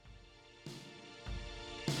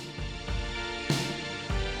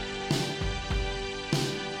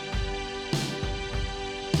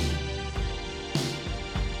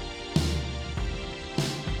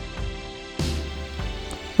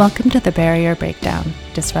Welcome to the Barrier Breakdown,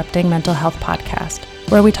 Disrupting Mental Health podcast,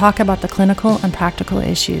 where we talk about the clinical and practical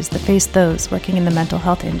issues that face those working in the mental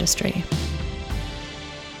health industry.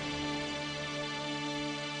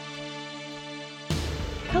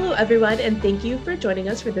 Hello, everyone, and thank you for joining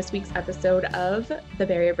us for this week's episode of the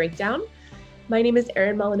Barrier Breakdown. My name is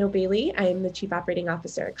Erin Molyneux-Bailey. I am the Chief Operating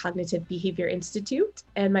Officer at Cognitive Behavior Institute,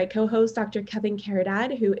 and my co-host, Dr. Kevin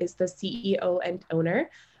Caridad, who is the CEO and owner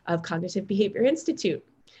of Cognitive Behavior Institute.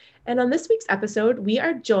 And on this week's episode, we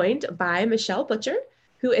are joined by Michelle Butcher,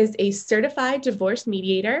 who is a certified divorce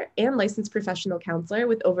mediator and licensed professional counselor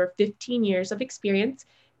with over 15 years of experience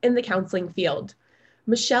in the counseling field.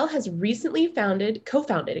 Michelle has recently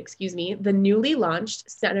co-founded the newly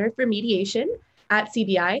launched Center for Mediation at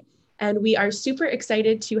CBI, and we are super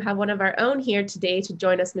excited to have one of our own here today to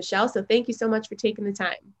join us, Michelle. So thank you so much for taking the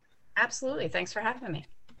time. Absolutely. Thanks for having me.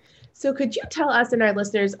 So could you tell us and our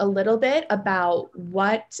listeners a little bit about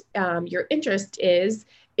what your interest is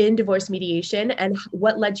in divorce mediation and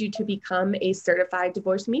what led you to become a certified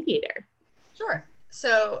divorce mediator? Sure.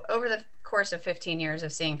 So over the course of 15 years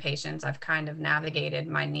of seeing patients, I've kind of navigated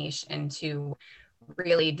my niche into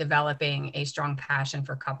really developing a strong passion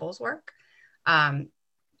for couples work.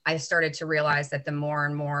 I started to realize that the more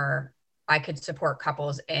and more I could support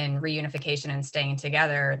couples in reunification and staying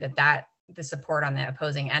together, that the support on the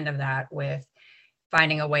opposing end of that with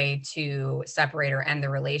finding a way to separate or end the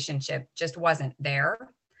relationship just wasn't there.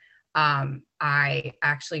 I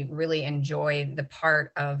actually really enjoy the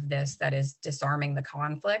part of this that is disarming the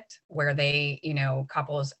conflict, where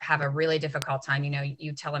couples have a really difficult time.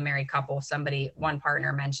 You tell a married couple, one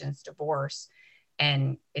partner mentions divorce,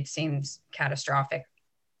 and it seems catastrophic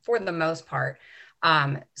for the most part.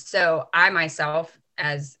 So I myself,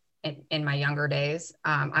 in my younger days,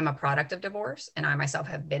 I'm a product of divorce, and I myself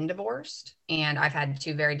have been divorced, and I've had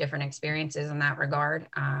two very different experiences in that regard.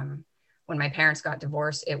 When my parents got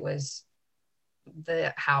divorced, it was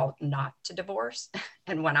how not to divorce.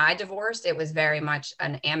 And when I divorced, it was very much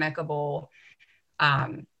an amicable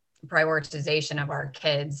prioritization of our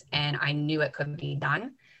kids, and I knew it could be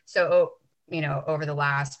done. So, over the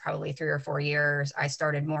last probably 3 or 4 years, I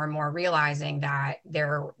started more and more realizing that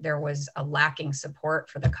there was a lacking support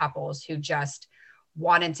for the couples who just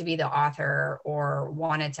wanted to be the author or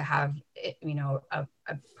wanted to have, a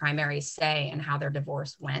primary say in how their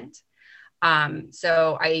divorce went.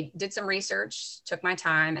 So I did some research, took my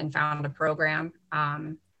time, and found a program.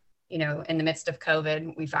 In the midst of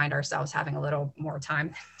COVID, we find ourselves having a little more time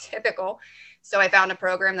than typical. So I found a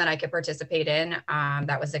program that I could participate in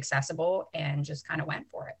that was accessible, and just kind of went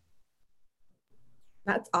for it.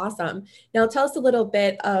 That's awesome. Now tell us a little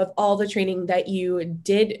bit of all the training that you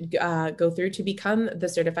did go through to become the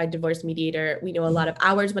certified divorce mediator. We know a lot of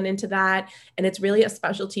hours went into that, and it's really a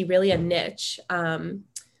specialty, really a niche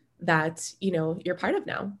that you're part of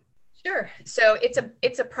now. Sure. So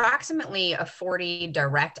it's approximately a 40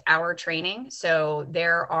 direct hour training. So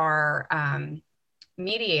there are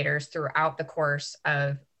mediators throughout the course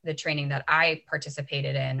of the training that I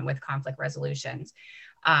participated in with conflict resolutions.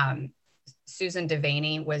 Susan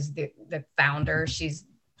Devaney was the founder. She's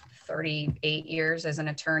 38 years as an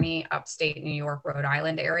attorney, upstate New York, Rhode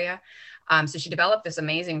Island area. So she developed this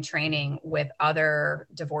amazing training with other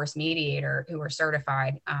divorce mediator who were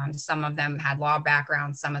certified. Some of them had law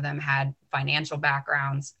backgrounds, some of them had financial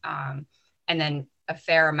backgrounds. And then a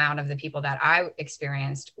fair amount of the people that I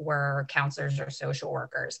experienced were counselors or social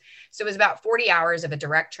workers. So it was about 40 hours of a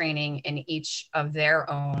direct training in each of their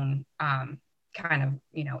own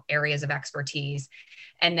areas of expertise.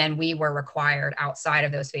 And then we were required outside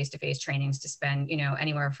of those face-to-face trainings to spend,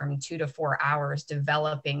 anywhere from 2 to 4 hours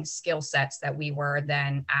developing skill sets that we were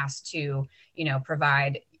then asked to,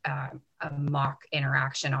 provide a mock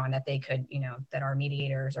interaction on that they could, that our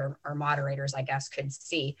mediators or moderators, I guess, could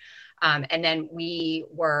see. And then we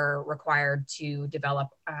were required to develop,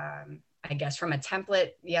 from a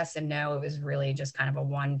template, yes and no. It was really just kind of a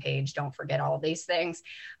 1-page, don't forget all of these things.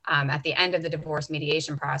 At the end of the divorce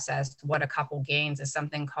mediation process, what a couple gains is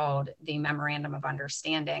something called the Memorandum of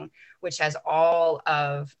Understanding, which has all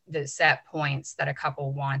of the set points that a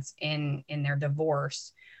couple wants in their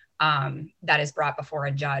divorce, that is brought before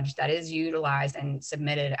a judge, that is utilized and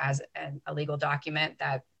submitted as a legal document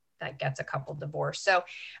that gets a couple divorced. So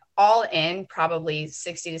all in, probably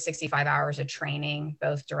 60 to 65 hours of training,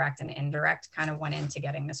 both direct and indirect, kind of went into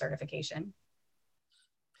getting the certification.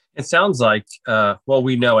 It sounds like,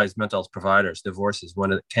 we know as mental health providers, divorce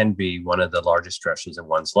can be one of the largest stresses in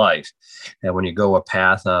one's life. And when you go a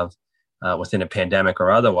path of within a pandemic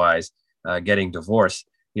or otherwise, getting divorced,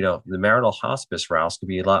 the marital hospice routes could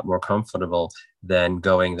be a lot more comfortable than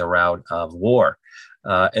going the route of war.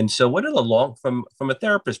 And so what are the from a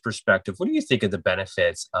therapist perspective, what do you think of the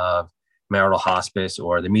benefits of marital hospice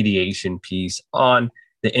or the mediation piece on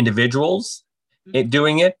the individuals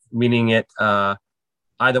doing it, meaning it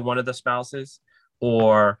either one of the spouses,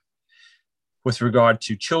 or with regard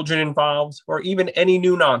to children involved, or even any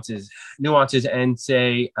nuances, and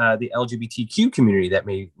say the LGBTQ community that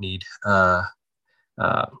may need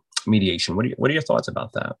mediation. What are your thoughts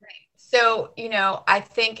about that? Right. So, I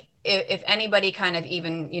think if anybody kind of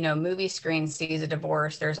even, movie screen sees a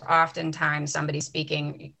divorce, there's oftentimes somebody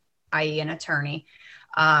speaking, i.e. an attorney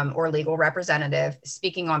or legal representative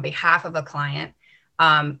speaking on behalf of a client,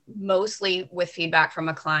 mostly with feedback from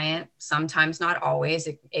a client, sometimes not always.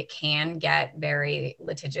 It can get very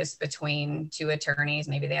litigious between two attorneys.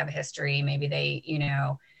 Maybe they have a history, maybe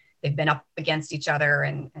they've been up against each other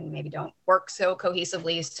and maybe don't work so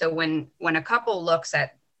cohesively. So when a couple looks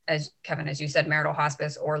at, as Kevin, as you said, marital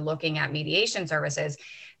hospice or looking at mediation services,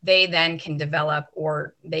 they then can develop,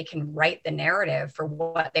 or they can write the narrative for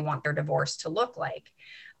what they want their divorce to look like.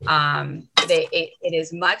 It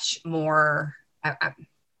is much more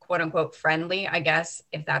quote unquote friendly, I guess,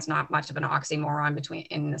 if that's not much of an oxymoron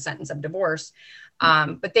in the sentence of divorce.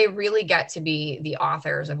 But they really get to be the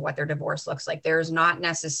authors of what their divorce looks like. There's not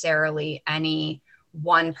necessarily any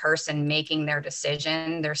one person making their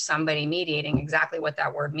decision. There's somebody mediating, exactly what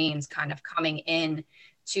that word means, kind of coming in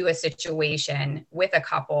to a situation with a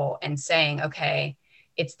couple and saying, okay,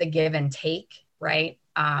 it's the give and take, right?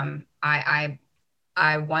 I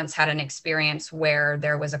once had an experience where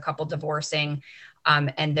there was a couple divorcing,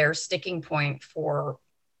 and their sticking point for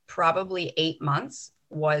probably 8 months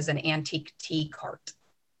was an antique tea cart.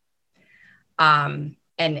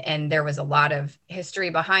 And there was a lot of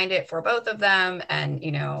history behind it for both of them. And,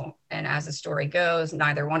 and as the story goes,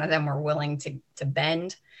 neither one of them were willing to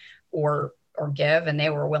bend or give, and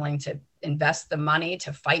they were willing to invest the money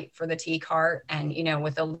to fight for the tea cart. And,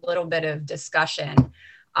 with a little bit of discussion,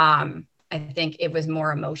 I think it was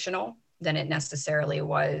more emotional than it necessarily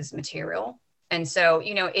was material. And so,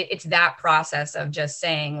 it's that process of just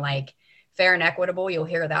saying, like, fair and equitable. You'll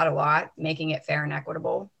hear that a lot, making it fair and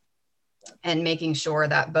equitable, and making sure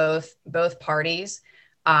that both parties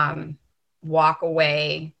walk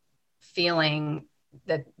away feeling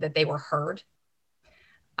that they were heard,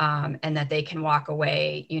 and that they can walk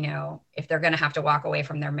away, if they're going to have to walk away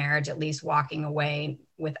from their marriage, at least walking away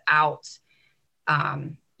without,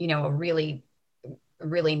 a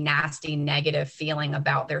really nasty negative feeling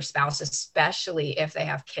about their spouse, especially if they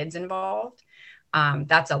have kids involved.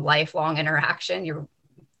 That's a lifelong interaction. You're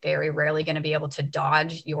very rarely going to be able to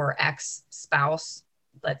dodge your ex-spouse,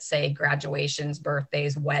 let's say graduations,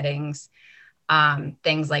 birthdays, weddings,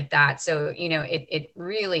 things like that. So, it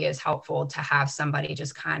really is helpful to have somebody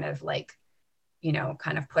just kind of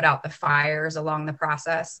put out the fires along the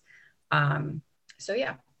process. So,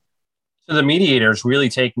 yeah. So the mediator is really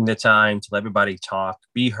taking the time to let everybody talk,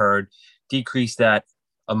 be heard, decrease that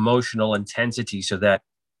emotional intensity so that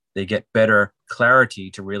they get better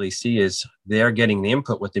clarity to really see as they're getting the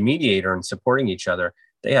input with the mediator and supporting each other.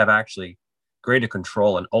 They have actually greater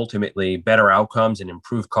control and ultimately better outcomes and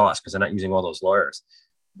improved costs because they're not using all those lawyers.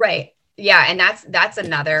 Right. Yeah. And that's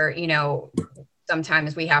another,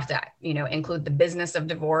 sometimes we have to, include the business of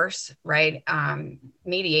divorce, right?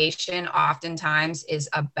 Mediation oftentimes is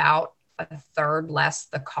about a third less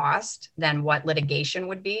the cost than what litigation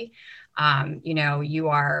would be. You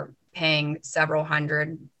are paying several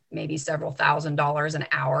hundred, maybe several $1,000s an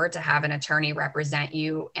hour to have an attorney represent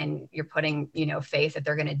you, and you're putting, faith that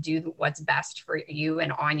they're going to do what's best for you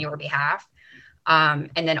and on your behalf.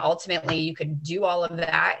 And then ultimately you could do all of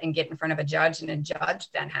that and get in front of a judge, and a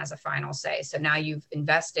judge then has a final say. So now you've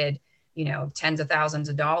invested, tens of thousands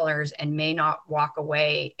of dollars and may not walk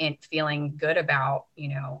away in feeling good about,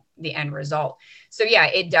 the end result. So yeah,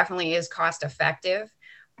 it definitely is cost effective.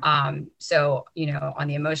 So, on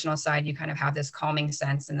the emotional side, you kind of have this calming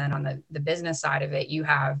sense. And then on the business side of it, you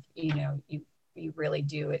have, you really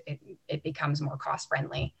do, it becomes more cost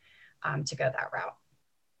friendly, to go that route.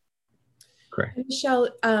 Correct. Michelle,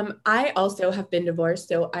 I also have been divorced.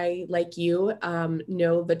 So I, like you,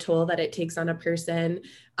 know the toll that it takes on a person.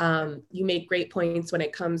 You make great points when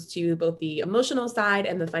it comes to both the emotional side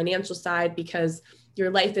and the financial side, because your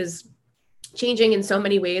life is changing in so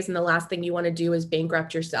many ways. And the last thing you want to do is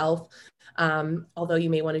bankrupt yourself. Although you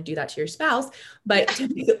may want to do that to your spouse, but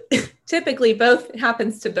typically both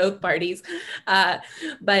happens to both parties. But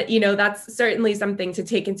that's certainly something to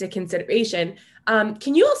take into consideration.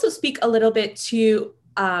 Can you also speak a little bit to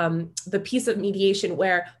the piece of mediation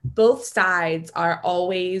where both sides are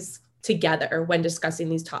always together when discussing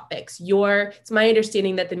these topics. It's my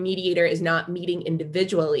understanding that the mediator is not meeting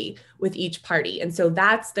individually with each party. And so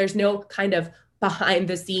there's no kind of behind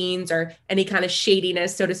the scenes or any kind of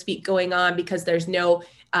shadiness, so to speak, going on, because there's no,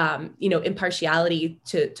 impartiality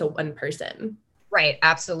to one person. Right,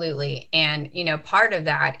 absolutely. And, part of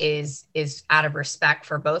that is out of respect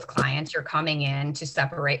for both clients. You're coming in to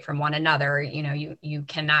separate from one another. You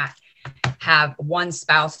cannot have one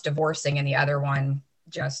spouse divorcing and the other one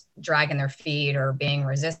just dragging their feet or being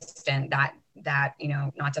resistant. That,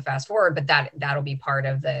 not to fast forward, but that'll be part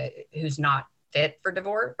of the who's not fit for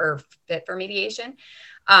divorce or fit for mediation.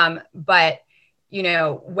 But,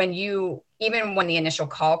 when the initial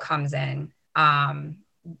call comes in,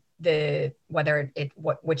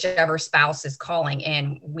 whichever spouse is calling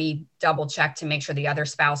in, we double check to make sure the other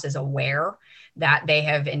spouse is aware that they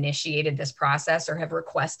have initiated this process or have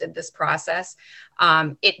requested this process.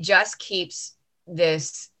 It just keeps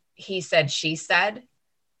this he said, she said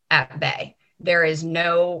at bay. There's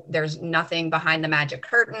nothing behind the magic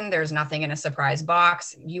curtain. There's nothing in a surprise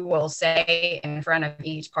box. You will say in front of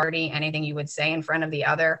each party anything you would say in front of the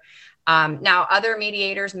other. Now, other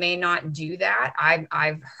mediators may not do that.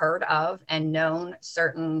 I've heard of and known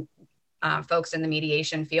certain folks in the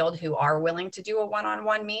mediation field who are willing to do a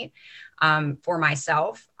one-on-one meet. For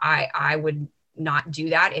myself, I would not do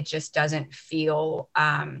that. It just doesn't feel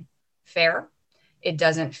fair. It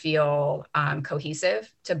doesn't feel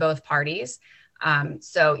cohesive to both parties.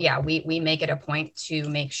 So yeah, we make it a point to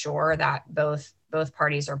make sure that both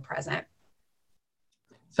parties are present.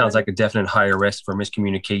 Sounds like a definite higher risk for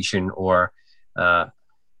miscommunication or a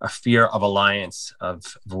fear of alliance of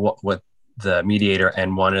what the mediator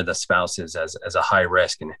and one of the spouses as a high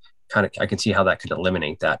risk, and I can see how that could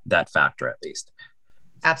eliminate that factor at least.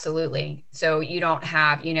 Absolutely. So you don't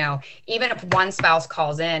have, even if one spouse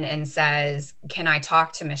calls in and says, can I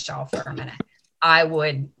talk to Michelle for a minute? I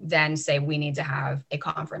would then say we need to have a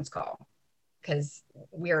conference call, because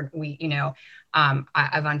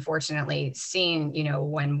I've unfortunately seen,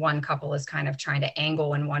 when one couple is kind of trying to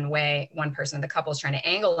angle in one way, one person of the couple is trying to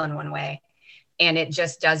angle in one way, and it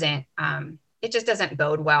just doesn't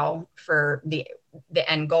bode well for the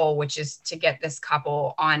end goal, which is to get this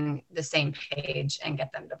couple on the same page and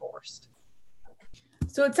get them divorced.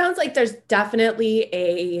 So it sounds like there's definitely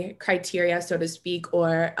a criteria, so to speak,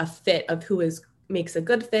 or a fit of who makes a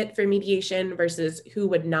good fit for mediation versus who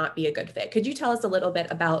would not be a good fit. Could you tell us a little bit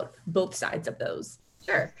about both sides of those?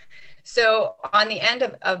 Sure. So on the end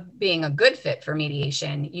of being a good fit for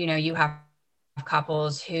mediation, you have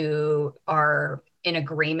couples who are in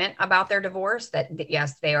agreement about their divorce, that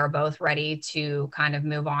yes, they are both ready to kind of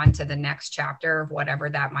move on to the next chapter of whatever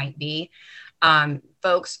that might be.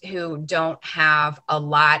 Folks who don't have a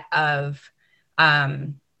lot of,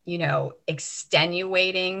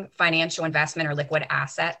 extenuating financial investment or liquid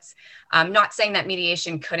assets. I'm not saying that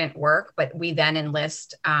mediation couldn't work, but we then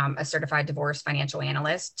enlist a certified divorce financial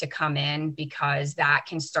analyst to come in, because that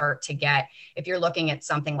can start to get, if you're looking at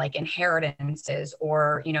something like inheritances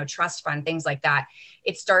or, trust fund, things like that,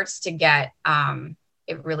 it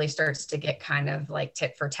really starts to get kind of like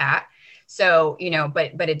tit for tat. So,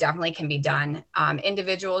 but it definitely can be done.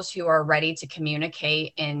 Individuals who are ready to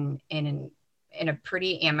communicate in a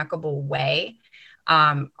pretty amicable way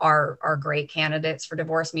are great candidates for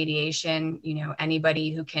divorce mediation.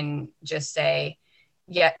 Anybody who can just say,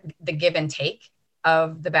 yeah, the give and take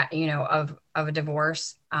of of a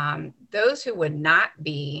divorce. Those who would not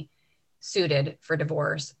be suited for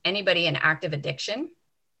divorce, anybody in active addiction.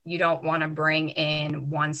 You don't want to bring in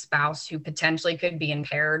one spouse who potentially could be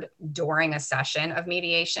impaired during a session of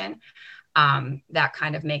mediation. That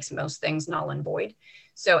kind of makes most things null and void.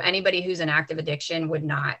 So anybody who's in active addiction would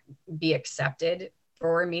not be accepted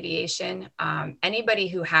for mediation. Anybody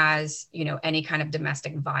who has, any kind of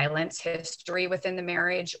domestic violence history within the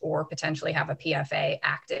marriage or potentially have a PFA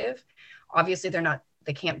active, obviously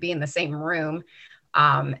they can't be in the same room.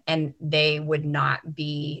 And they would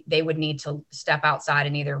need to step outside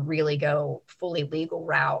and either really go fully legal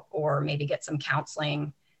route or maybe get some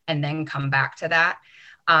counseling and then come back to that.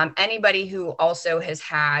 Anybody who also has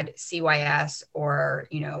had CYS or,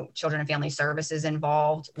 Children and Family Services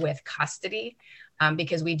involved with custody,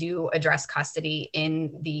 because we do address custody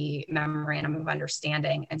in the memorandum of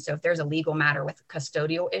understanding. And so if there's a legal matter with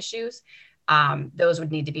custodial issues, those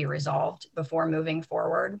would need to be resolved before moving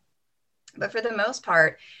forward. But for the most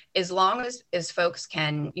part, as long as folks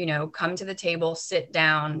can, come to the table, sit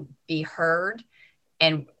down, be heard,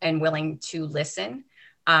 and willing to listen,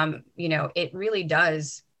 it really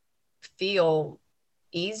does feel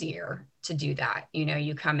easier to do that.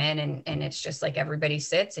 You come in and it's just like everybody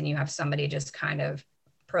sits and you have somebody just kind of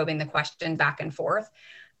probing the question back and forth.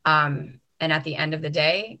 And at the end of the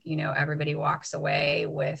day, everybody walks away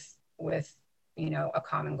with a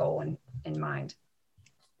common goal in mind.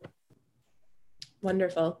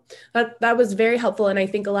 Wonderful. That was very helpful. And I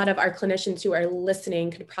think a lot of our clinicians who are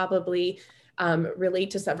listening could probably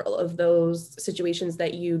relate to several of those situations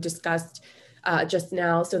that you discussed just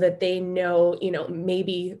now, so that they know,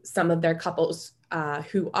 maybe some of their couples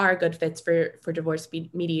who are good fits for divorce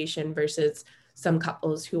mediation versus some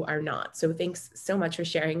couples who are not. So thanks so much for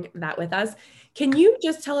sharing that with us. Can you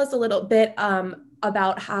just tell us a little bit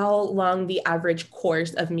about how long the average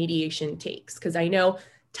course of mediation takes? Because I know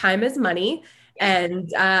time is money,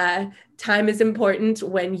 and time is important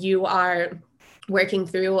when you are working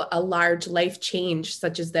through a large life change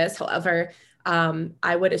such as this. However,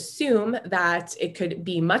 I would assume that it could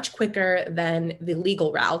be much quicker than the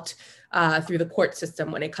legal route through the court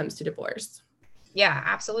system when it comes to divorce. Yeah,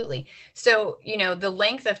 absolutely. So, the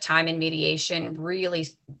length of time in mediation really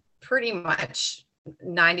pretty much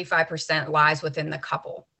 95% lies within the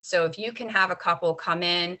couple. So if you can have a couple come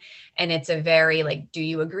in and it's a very do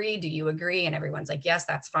you agree? Do you agree? And everyone's like, yes,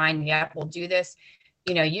 that's fine. Yeah, we'll do this.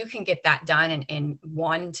 You can get that done in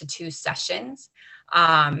 1 to 2 sessions,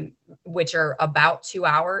 which are about 2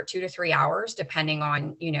 to 3 hours, depending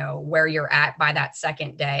on, where you're at by that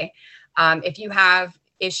second day. If you have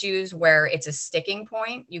issues where it's a sticking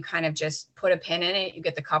point, you kind of just put a pin in it. You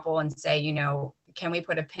get the couple and say, can we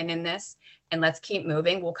put a pin in this and let's keep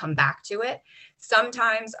moving? We'll come back to it.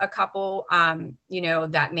 Sometimes a couple,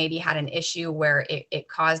 that maybe had an issue where it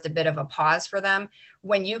caused a bit of a pause for them.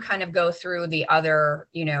 When you kind of go through the other,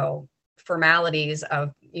 formalities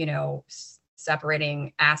of,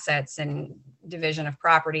 separating assets and division of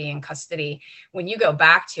property and custody, when you go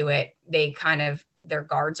back to it, their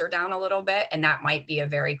guards are down a little bit. And that might be a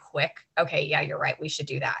very quick, okay, yeah, you're right, we should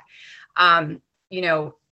do that.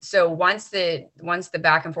 So once the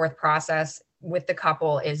back and forth process with the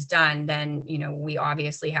couple is done, then, we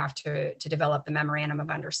obviously have to develop the memorandum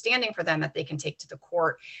of understanding for them that they can take to the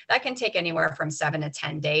court. That can take anywhere from 7 to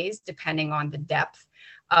 10 days, depending on the depth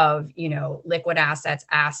of, liquid assets,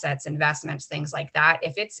 investments, things like that.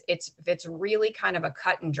 If it's really kind of a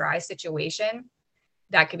cut and dry situation,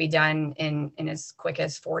 that could be done in as quick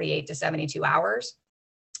as 48 to 72 hours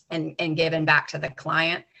and given back to the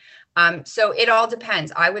client. So it all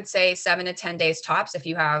depends. I would say 7 to 10 days tops if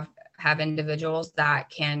you have individuals that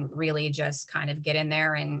can really just kind of get in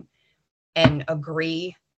there and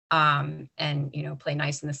agree and, play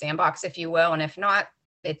nice in the sandbox, if you will. And if not,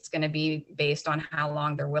 it's going to be based on how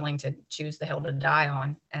long they're willing to choose the hill to die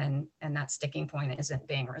on. And that sticking point isn't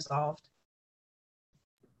being resolved.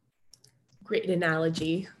 Great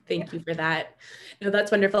analogy. Thank you for that. No,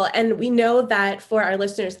 that's wonderful. And we know that for our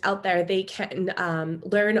listeners out there, they can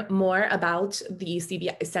learn more about the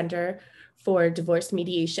CBI Center for Divorce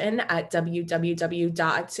Mediation at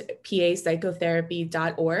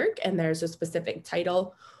www.papsychotherapy.org. And there's a specific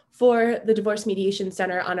title for the Divorce Mediation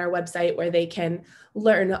Center on our website where they can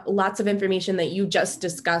learn lots of information that you just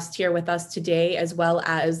discussed here with us today, as well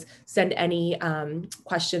as send any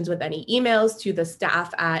questions with any emails to the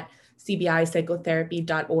staff at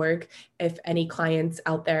cbipsychotherapy.org if any clients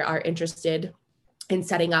out there are interested in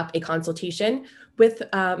setting up a consultation with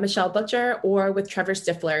Michelle Butcher or with Trevor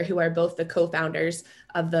Stifler, who are both the co-founders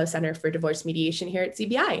of the Center for Divorce Mediation here at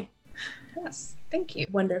CBI. Yes, thank you.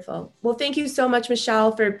 Wonderful. Well, thank you so much,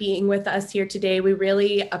 Michelle, for being with us here today. We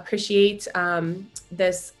really appreciate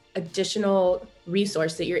this additional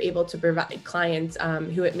resource that you're able to provide clients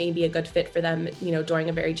who it may be a good fit for them, during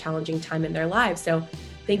a very challenging time in their lives. So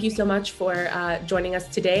thank you so much for joining us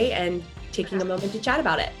today and taking a moment to chat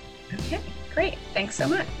about it. Okay, great. Thanks so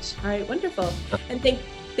much. All right, wonderful. And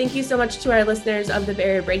thank you so much to our listeners of The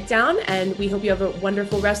Barrier Breakdown. And we hope you have a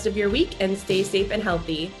wonderful rest of your week and stay safe and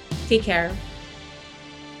healthy. Take care.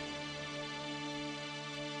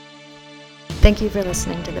 Thank you for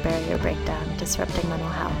listening to The Barrier Breakdown, Disrupting Mental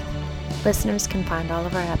Health. Listeners can find all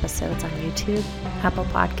of our episodes on YouTube, Apple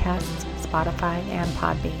Podcasts, Spotify, and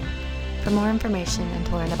Podbean. For more information and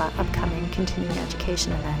to learn about upcoming continuing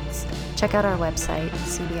education events, check out our website,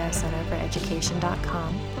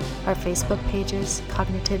 cbicenterforeducation.com, our Facebook pages,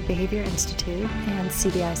 Cognitive Behavior Institute and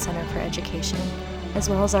CBI Center for Education, as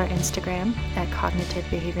well as our Instagram at Cognitive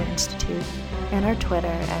Behavior Institute and our Twitter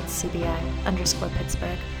at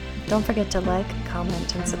CBI_Pittsburgh. Don't forget to like,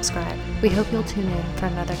 comment, and subscribe. We hope you'll tune in for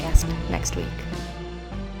another guest next week.